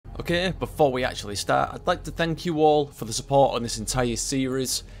Okay, before we actually start, I'd like to thank you all for the support on this entire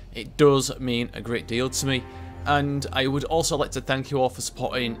series. It does mean a great deal to me. And I would also like to thank you all for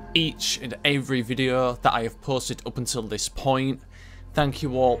supporting each and every video that I have posted up until this point. Thank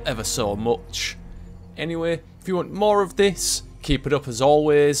you all ever so much. Anyway, if you want more of this, keep it up as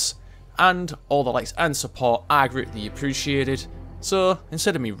always. And all the likes and support are greatly appreciated. So,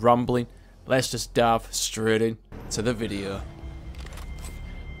 instead of me rambling, let's just dive straight in to the video.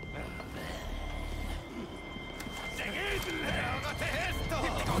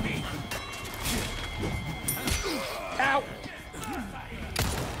 Ow!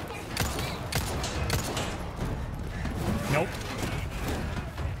 Nope.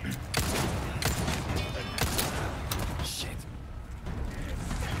 Shit.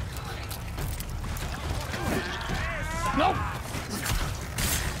 Nope.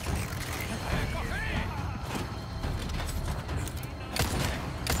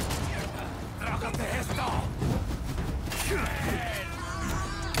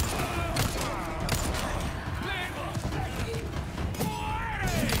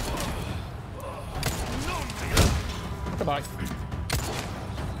 Goodbye.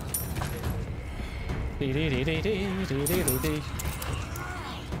 Dee dee dee dee dee dee dee dee dee.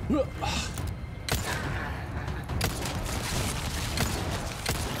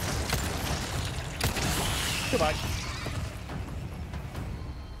 Goodbye.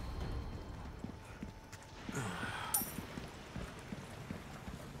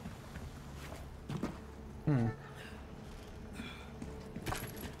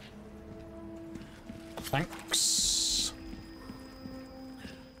 Thanks.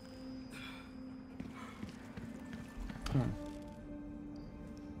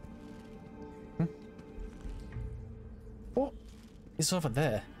 What is over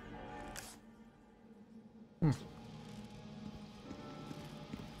there?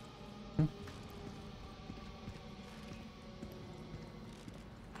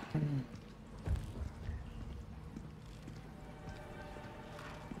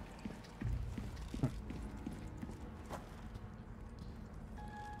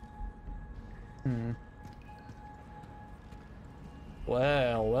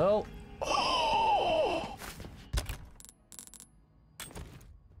 Well.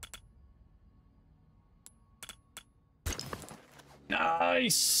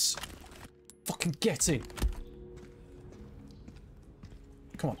 Nice! Fucking get in.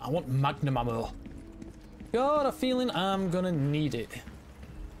 Come on, I want magnum ammo. Got a feeling I'm gonna need it.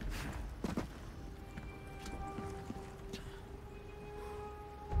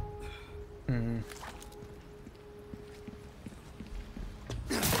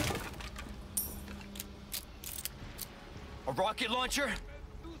 A rocket launcher?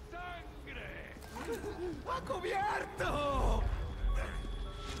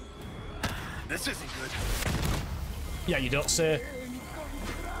 This isn't good. Yeah, you don't say.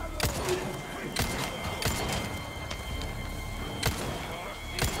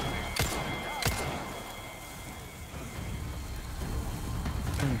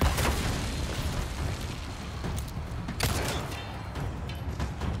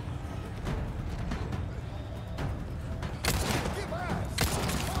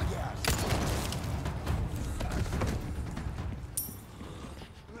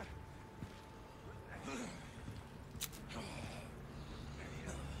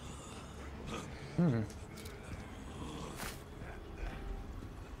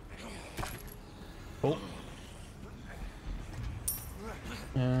 Oh.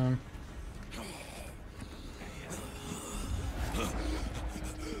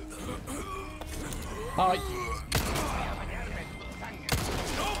 Hi.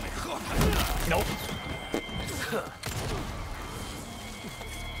 Nope.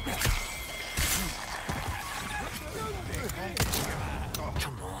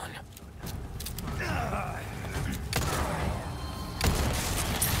 Come on.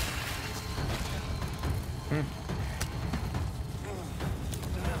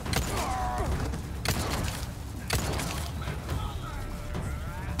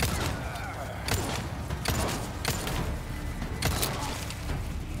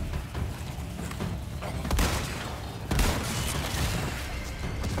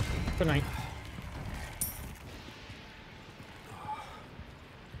 Good night.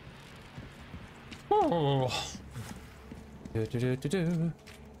 Oh. Do.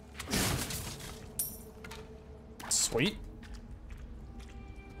 Sweet.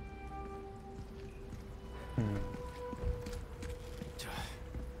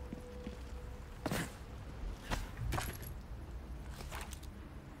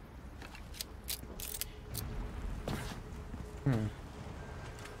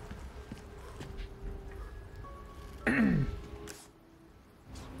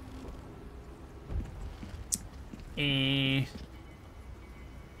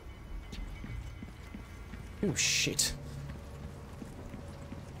 Oh shit.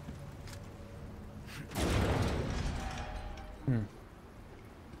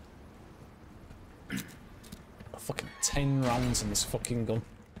 Fucking 10 rounds in this fucking gun.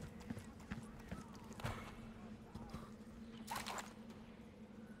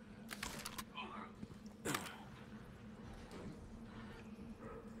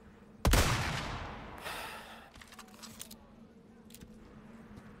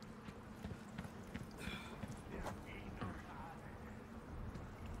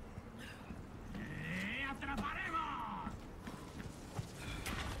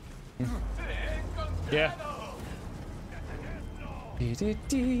 Yeah.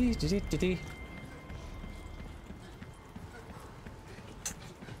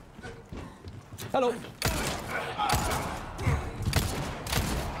 Hello.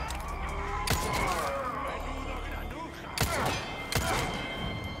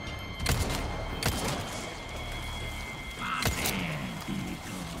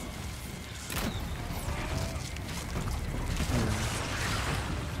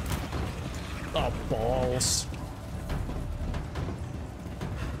 Oh, balls.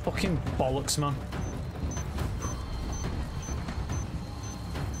 Fucking bollocks, man.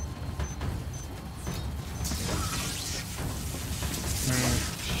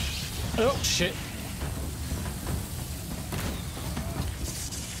 Oh, shit.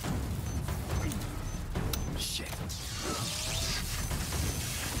 Shit.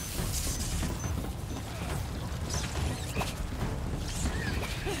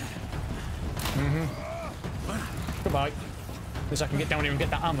 Goodbye. At least I can get down here and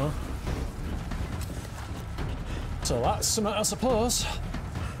get that ammo. So that's something, I suppose.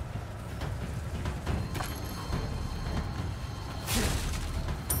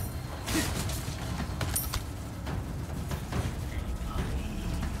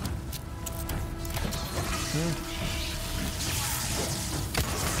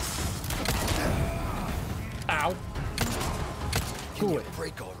 Ow. Good.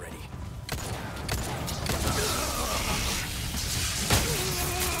 Break already.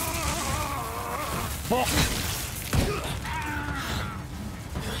 Fuck.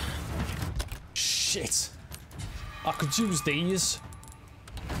 Shit. I could use these.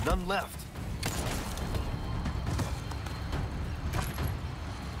 None left.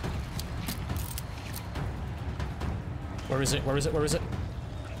 Where is it? Where is it? Where is it?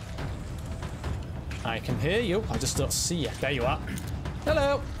 I can hear you. I just don't see you. There you are.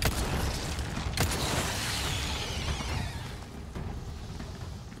 Hello.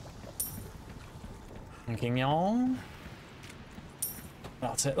 Thanking y'all.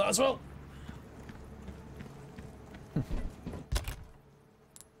 I'll take that as well.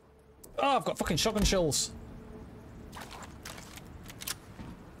 Oh, I've got fucking shotgun shells.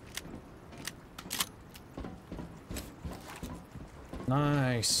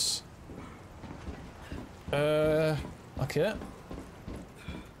 Nice. Okay.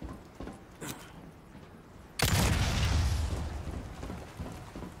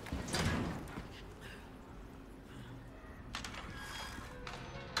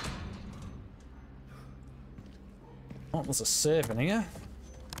 Oh, there's a save in here.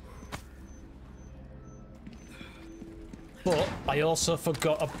 But I also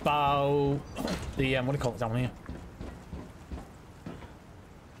forgot about the what do you call it down here?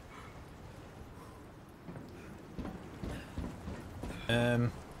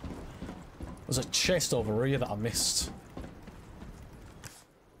 There's a chest over here that I missed.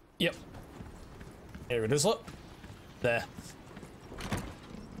 Yep. Here it is, look. There.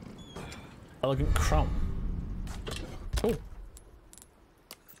 Elegant crown. Oh.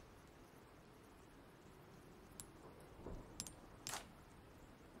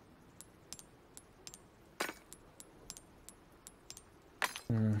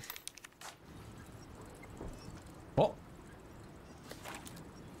 What?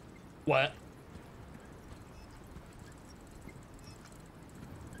 Where?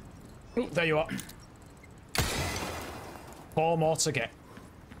 Oh, there you are. 4 more to get.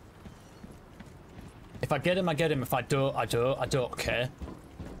 If I get him, I get him. If I don't, I don't. I don't care.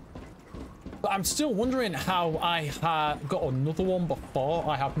 But I'm still wondering how I got another one before.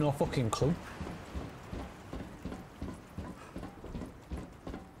 I have no fucking clue.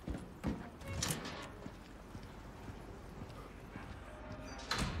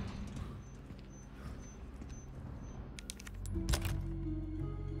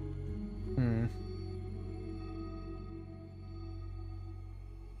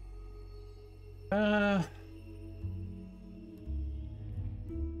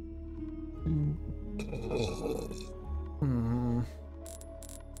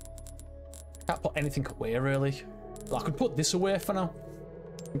 put anything away, really. I could put this away for now.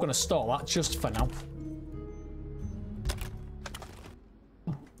 I'm going to store that just for now.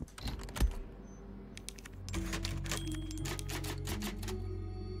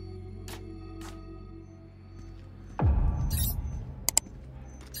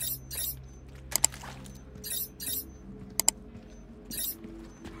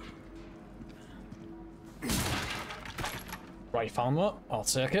 Right, found that. I'll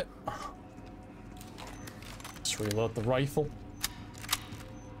take it. Let's reload the rifle.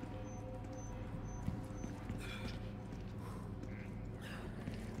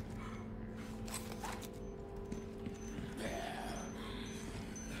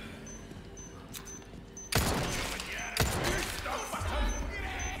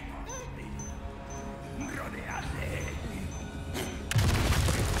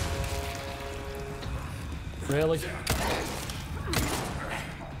 Really?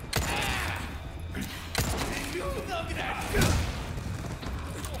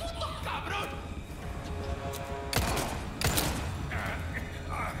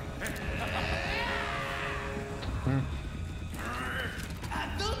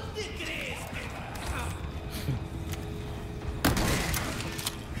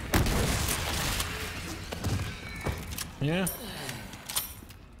 Yeah.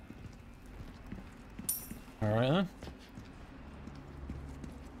 All right then.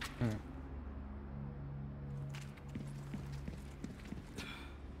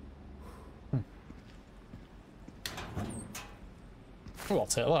 Oh, I'll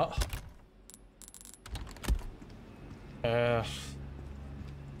take that.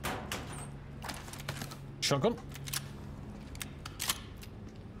 Shotgun.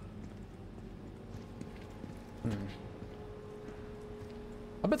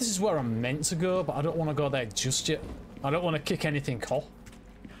 I bet this is where I'm meant to go, but I don't want to go there just yet. I don't want to kick anything off.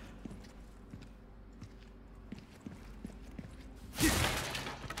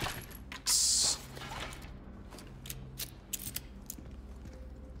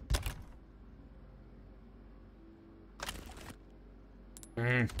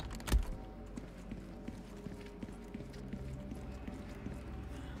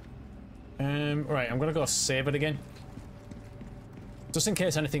 Right, I'm gonna go save it again. Just in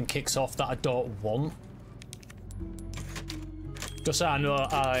case anything kicks off that I don't want. Just so I know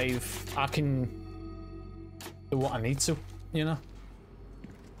I can do what I need to, you know?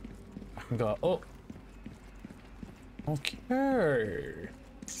 I can go up. Okay.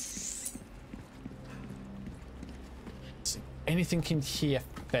 See, anything in here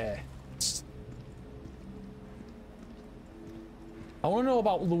first? I want to know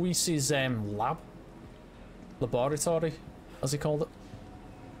about Luis's laboratory, as he called it.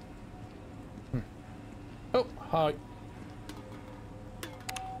 Oh, hi.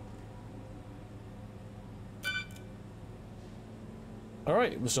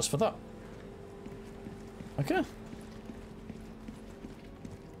 Alright, it was just for that. Okay.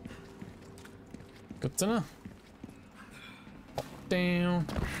 Good to know. Pop down.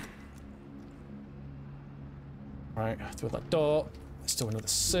 Right, through that door. Let's do another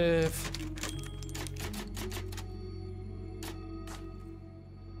save.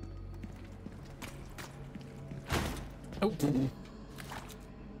 Oh.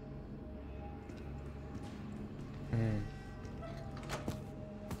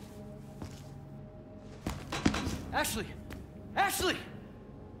 Ashley! Ashley!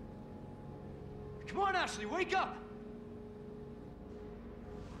 Come on, Ashley, wake up!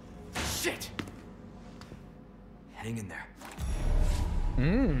 Shit! Hang in there.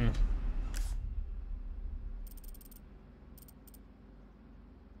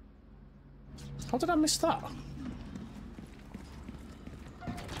 How did I miss that?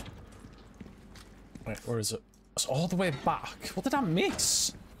 Wait, where is it? It's all the way back. What did I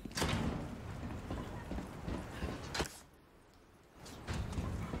miss?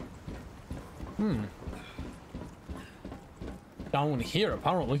 Down here,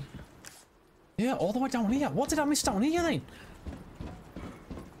 apparently. Yeah, all the way down here. What did I miss down here, then?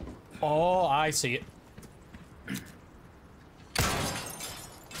 Oh, I see it.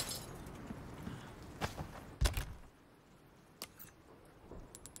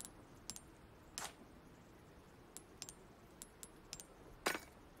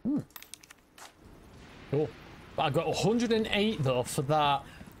 Cool. I got 108 though for that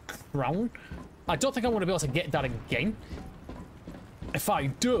crown. I don't think I'm going to be able to get that again. If I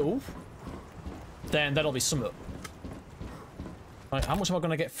do, then that'll be something. Right, how much am I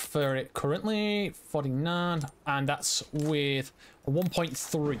going to get for it currently? 49, and that's with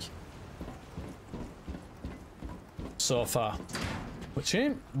 1.3 so far. Which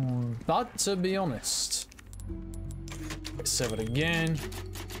ain't bad, to be honest. Let's save it again.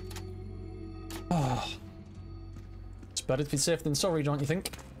 Oh. It's better to be safe than sorry, don't you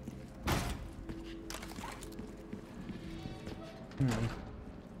think?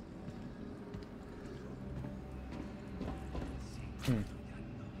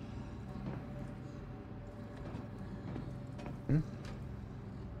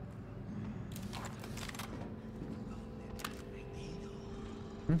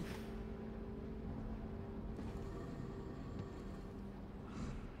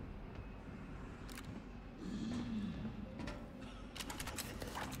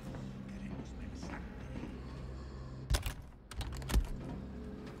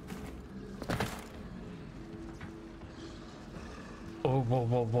 Oh, whoa,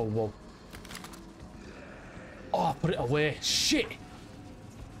 whoa, whoa, whoa. Oh, put it away. Shit!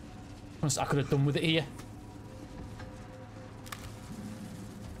 I could have done with it here.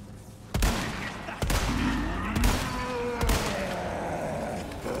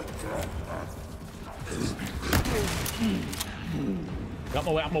 Out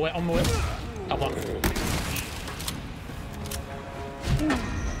my way, out my way, on my way. Out that.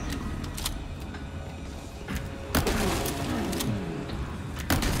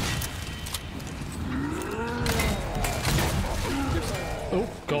 Oh,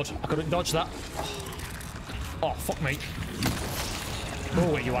 God, I couldn't dodge that. Oh, fuck me.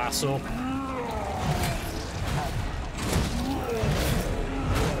 Oh, where you are, so.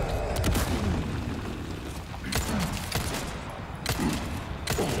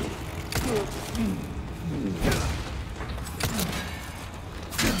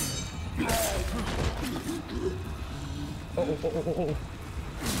 Oh.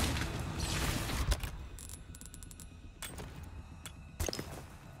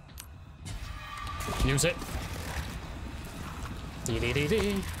 Use it.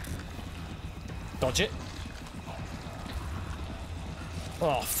 Dee. Dodge it.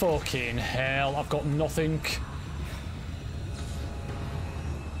 Oh, fucking hell. I've got nothing.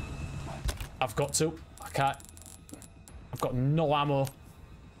 I've got to. I can't. I've got no ammo.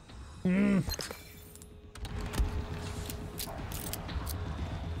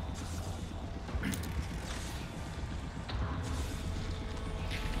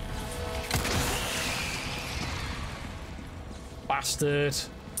 Bastard.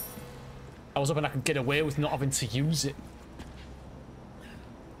 I was hoping I could get away with not having to use it.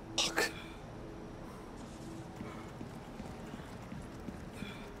 Fuck.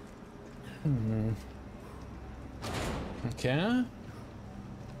 Okay.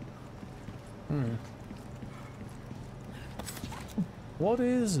 What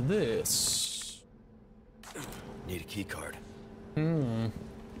is this? Need a keycard.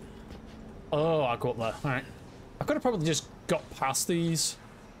 Oh, I got there. Alright. I could have probably just got past these.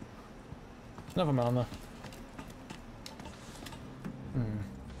 Never mind though.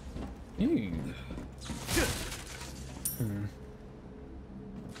 Ew.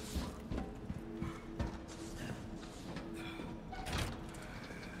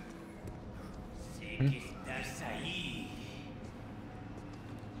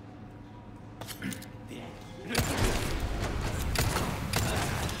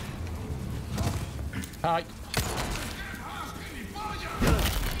 Hi.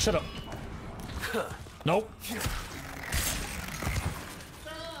 Shut up. Nope.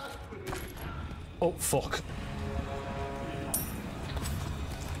 Oh, fuck.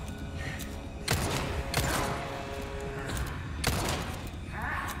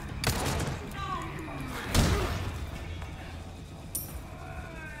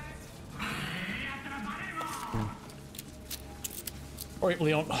 Alright,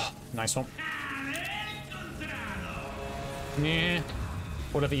 Leon. Oh, nice one. Yeah.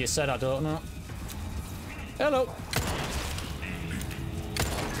 Whatever you said, I don't know. Hello.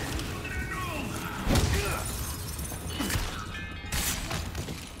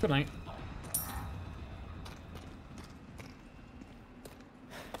 Good night.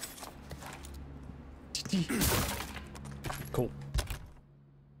 Cool.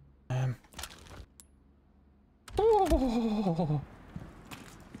 Oh.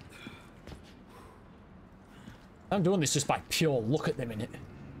 I'm doing this just by pure look at the minute.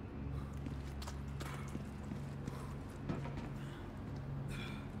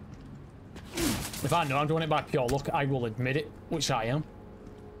 If I know I'm doing it by pure look, I will admit it, which I am.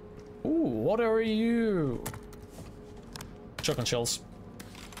 Ooh, what are you? Shotgun shells.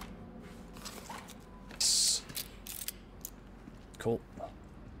 Cool.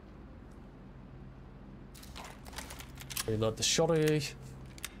 Reload the shotty.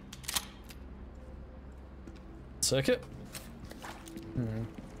 Take it.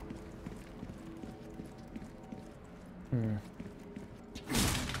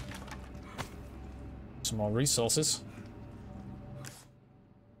 Some more resources.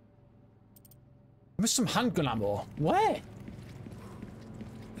 I missed some handgun ammo. Where?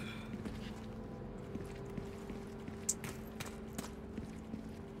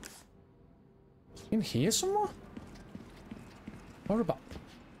 In here somewhere? What about?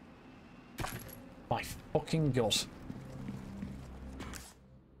 My fucking god.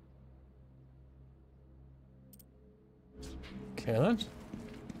 Okay then.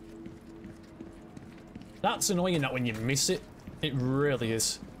 That's annoying that when you miss it. It really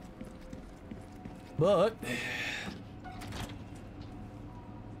is. But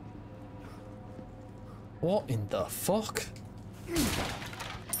what in the fuck?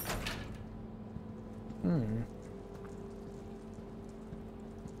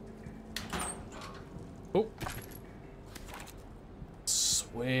 Oh.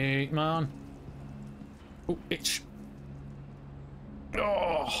 Sweet man. Oh, itch.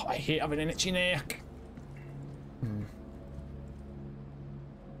 Oh, I hate having an itchy neck.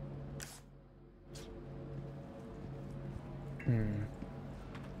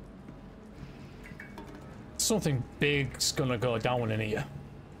 Something big's gonna go down in here.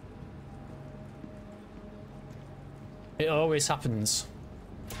 It always happens.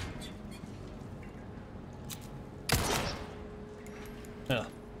 Yeah.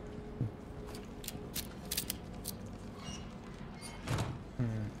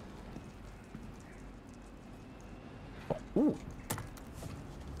 Ooh.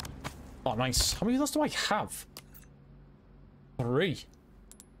 Oh, nice. How many of those do I have? 3.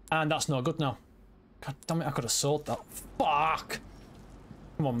 And that's not good now. God damn it, I could have sold that. Fuck!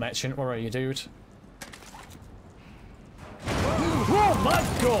 Come on, merchant, where are you, dude? Oh my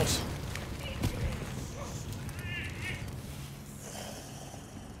god!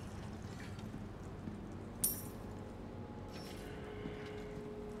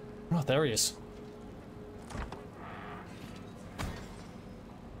 Oh, there he is.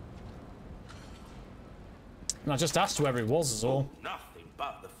 And I just asked where he was as well. Nothing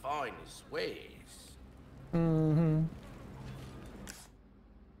but the finest ways.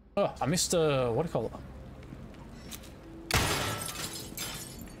 Oh, I missed what do you call it?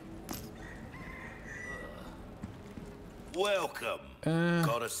 Welcome.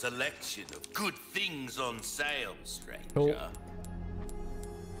 Got a selection of good things on sale, stranger. Cool.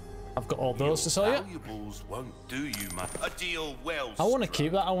 I've got all those to sell you. Valuables won't do you much. A deal well. I want to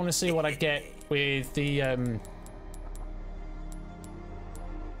keep that. I want to see what I get with the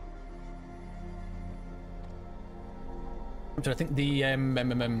I think the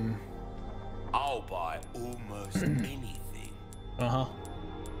I'll buy almost anything.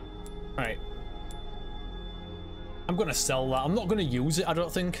 Alright. I'm gonna sell that. I'm not gonna use it, I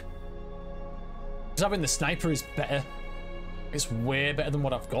don't think. Because having the sniper is better. It's way better than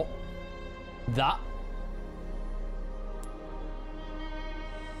what I've got. That.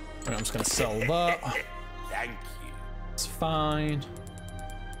 Right, I'm just gonna sell that. Thank you. It's fine.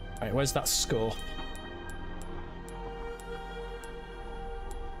 Alright, where's that scope?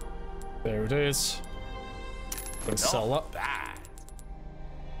 There it is. Gonna sell that. Bad.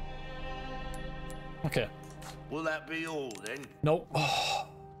 Okay. Will that be all then? Nope.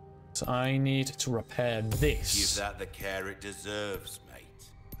 So I need to repair this. Give that the care it deserves,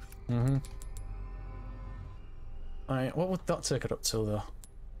 mate. Alright, what would that take it up to though?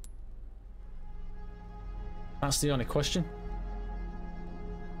 That's the only question.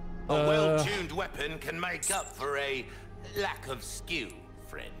 A well-tuned weapon can make up for a lack of skill,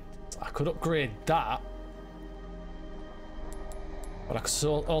 friend. I could upgrade that. But I could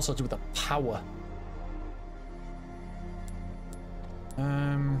also do the power.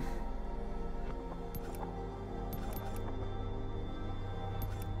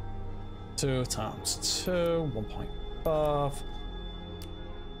 2 times 2, 1.5.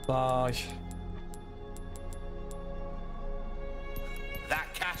 Buy.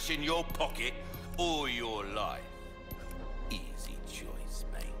 That cash in your pocket or your life. Easy choice,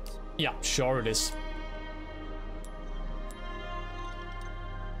 mate. Yeah, sure it is.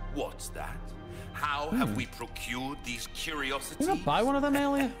 What's that? How have we procured these curiosities? Did I buy one of them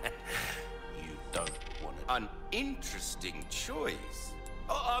earlier? You don't want an interesting choice.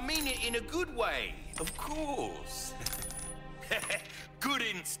 I mean it in a good way, of course. Good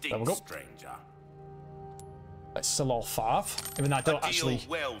instinct, stranger. Let's sell all 5. Even though I don't actually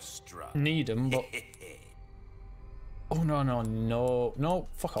well struck. need them, but... Oh, no, no, no. No,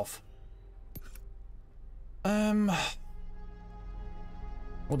 fuck off. Well,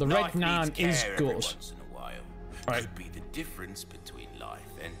 the red 9 is good. Once in a while. Right. Could be the difference between life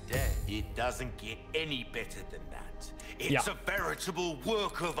and death. It doesn't get any better than that. It's a veritable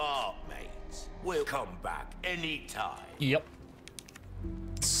work of art, mate. We'll come back anytime. Yep.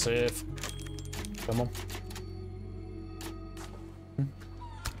 Save. Come on.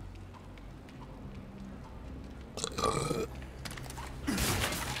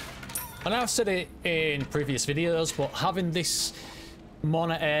 And I've said it in previous videos, but having this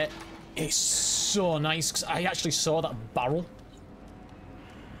monitor is so nice because I actually saw that barrel.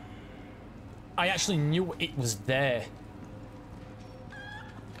 I actually knew it was there.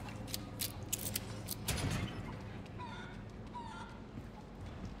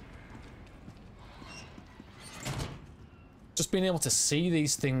 Just being able to see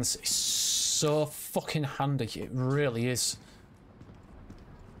these things is so fucking handy. It really is.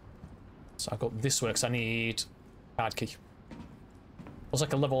 So I got this way because I need card key. It was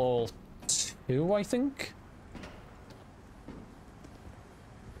like a level 2, I think.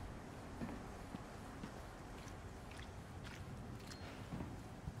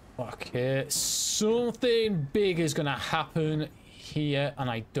 Okay, something big is gonna happen here, and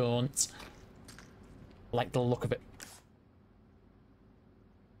I don't like the look of it.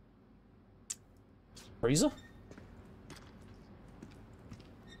 Freezer?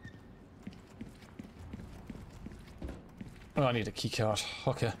 Oh, I need a keycard.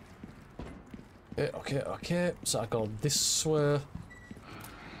 Okay. Okay. So I go this way.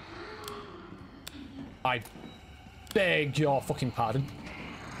 I beg your fucking pardon.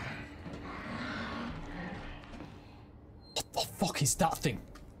 What the fuck is that thing?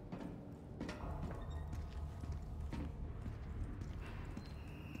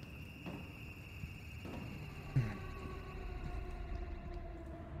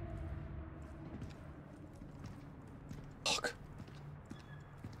 Fuck.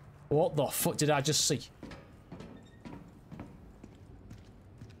 What the fuck did I just see?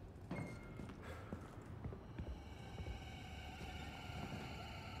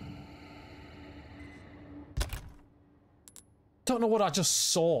 Don't know what I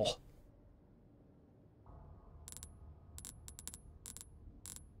just saw.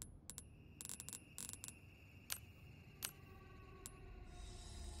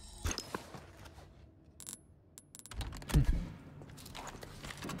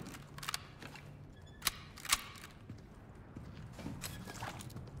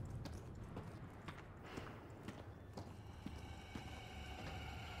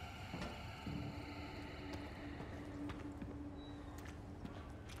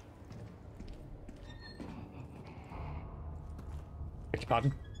 Beg your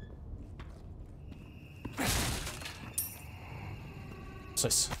pardon. What's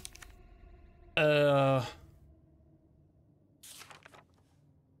this?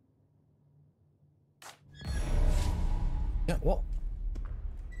 Yeah, what?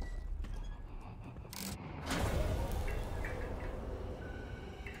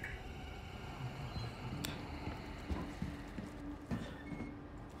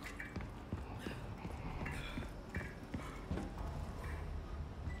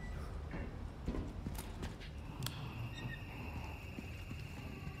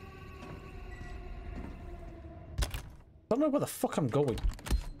 I don't know where the fuck I'm going.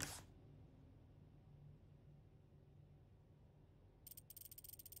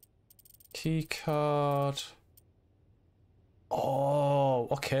 Key card. Oh,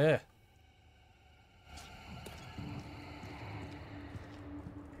 okay.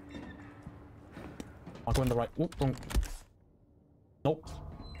 Am I going the right? Oop, don't. Nope.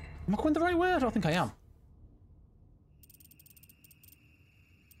 Am I going the right way? I don't think I am.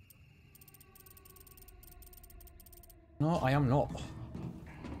 No, I am not.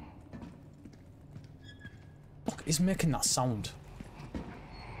 Fuck is making that sound?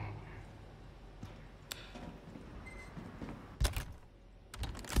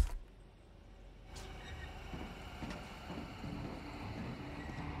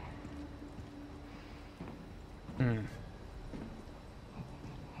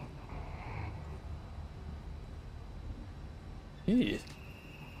 Yeah.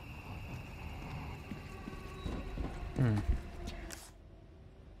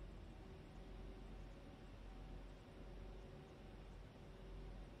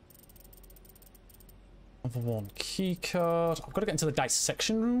 Another one key card. I've got to get into the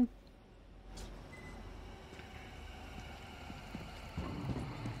dissection room.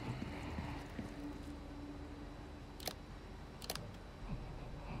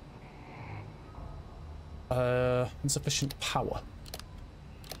 Insufficient power.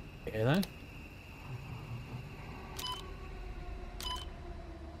 Okay then.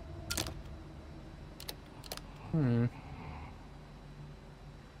 Oh,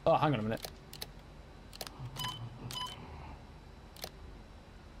 hang on a minute.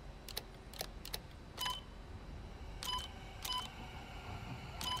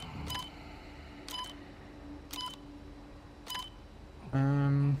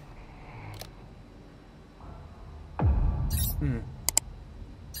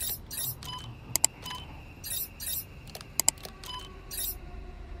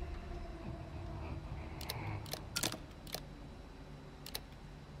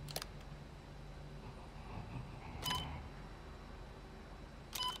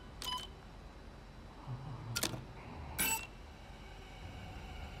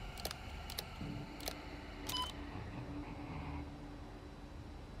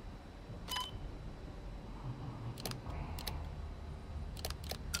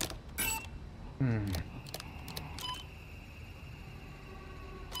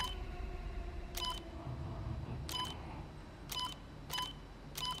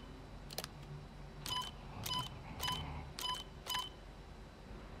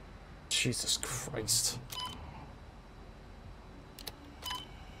 Jesus Christ.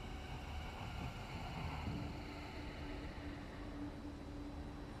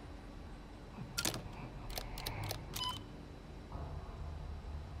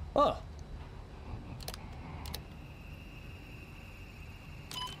 Oh.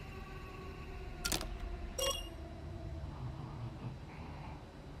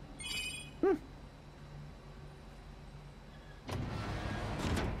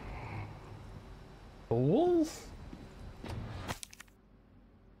 A wolf?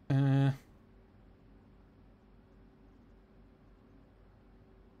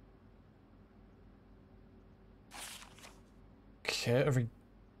 Okay, a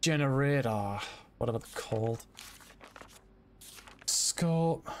regenerator. Whatever they're called.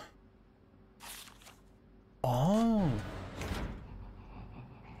 Scope. Oh.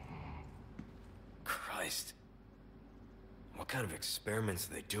 Christ. What kind of experiments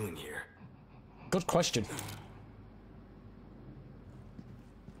are they doing here? Good question.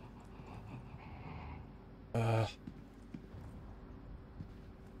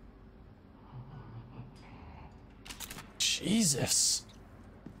 Jesus.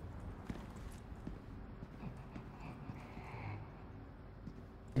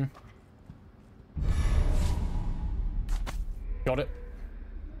 Got it.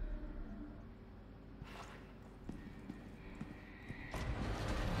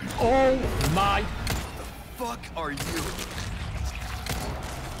 Oh my. Fuck are you?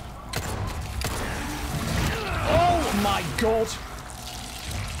 Oh my God.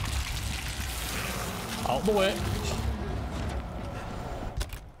 Out the way.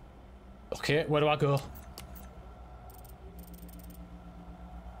 Okay, where do I go?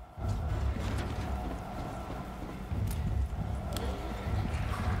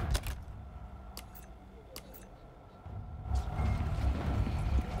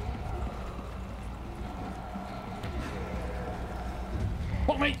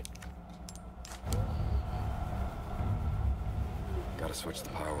 Fuck me! Gotta switch the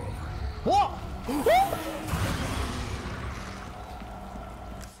power over. What?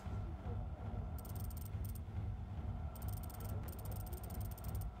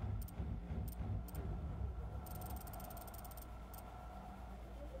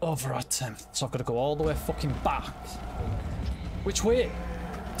 Over attempt. So I've got to go all the way fucking back. Which way?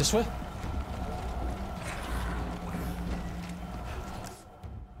 This way?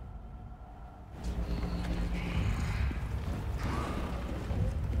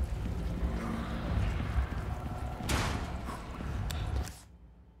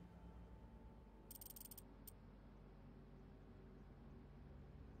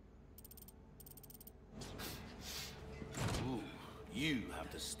 You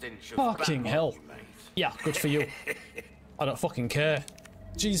have the stench of Fucking battle, hell. you mate. Yeah, good for you. I don't fucking care.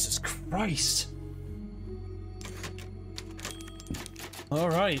 Jesus Christ.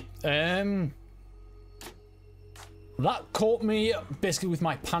 Alright, that caught me basically with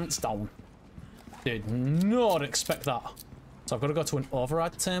my pants down. Did not expect that. So I've got to go to an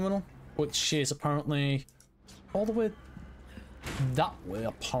override terminal, which is apparently all the way that way,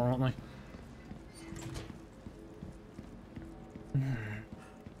 apparently.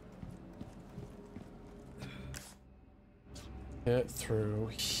 Get through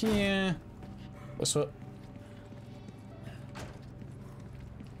here. This way.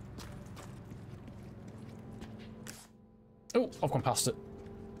 Oh, I've gone past it.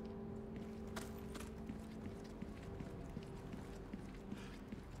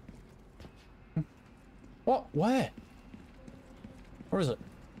 What? Where? Where is it?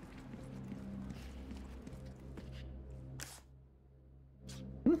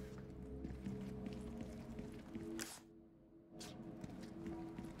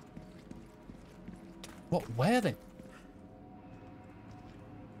 What? Where then?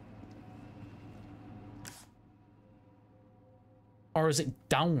 Or is it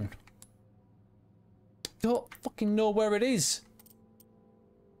down? Don't fucking know where it is.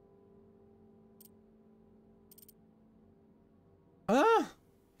 Huh?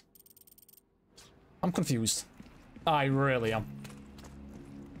 I'm confused. I really am.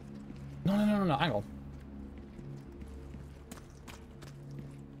 No, no, no, no, no, hang on.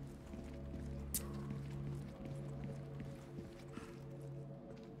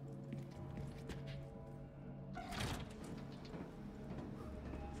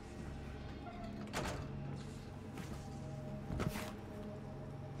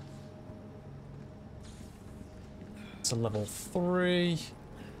 It's a level 3.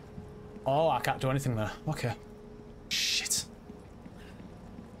 Oh, I can't do anything there. Okay. Shit.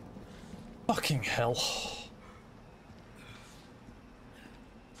 Fucking hell.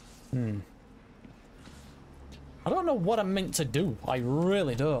 I don't know what I'm meant to do. I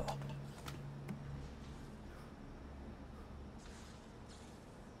really don't.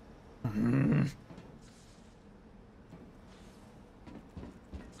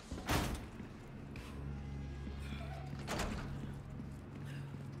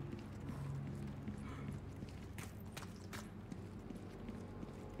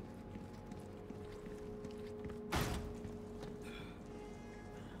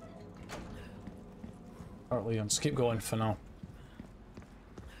 Alright, Leon, just keep going for now.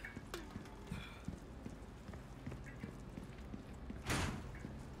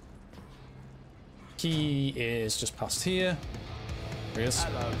 Key is just past here. There he is.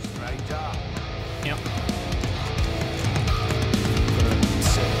 Hello, stranger. Yep.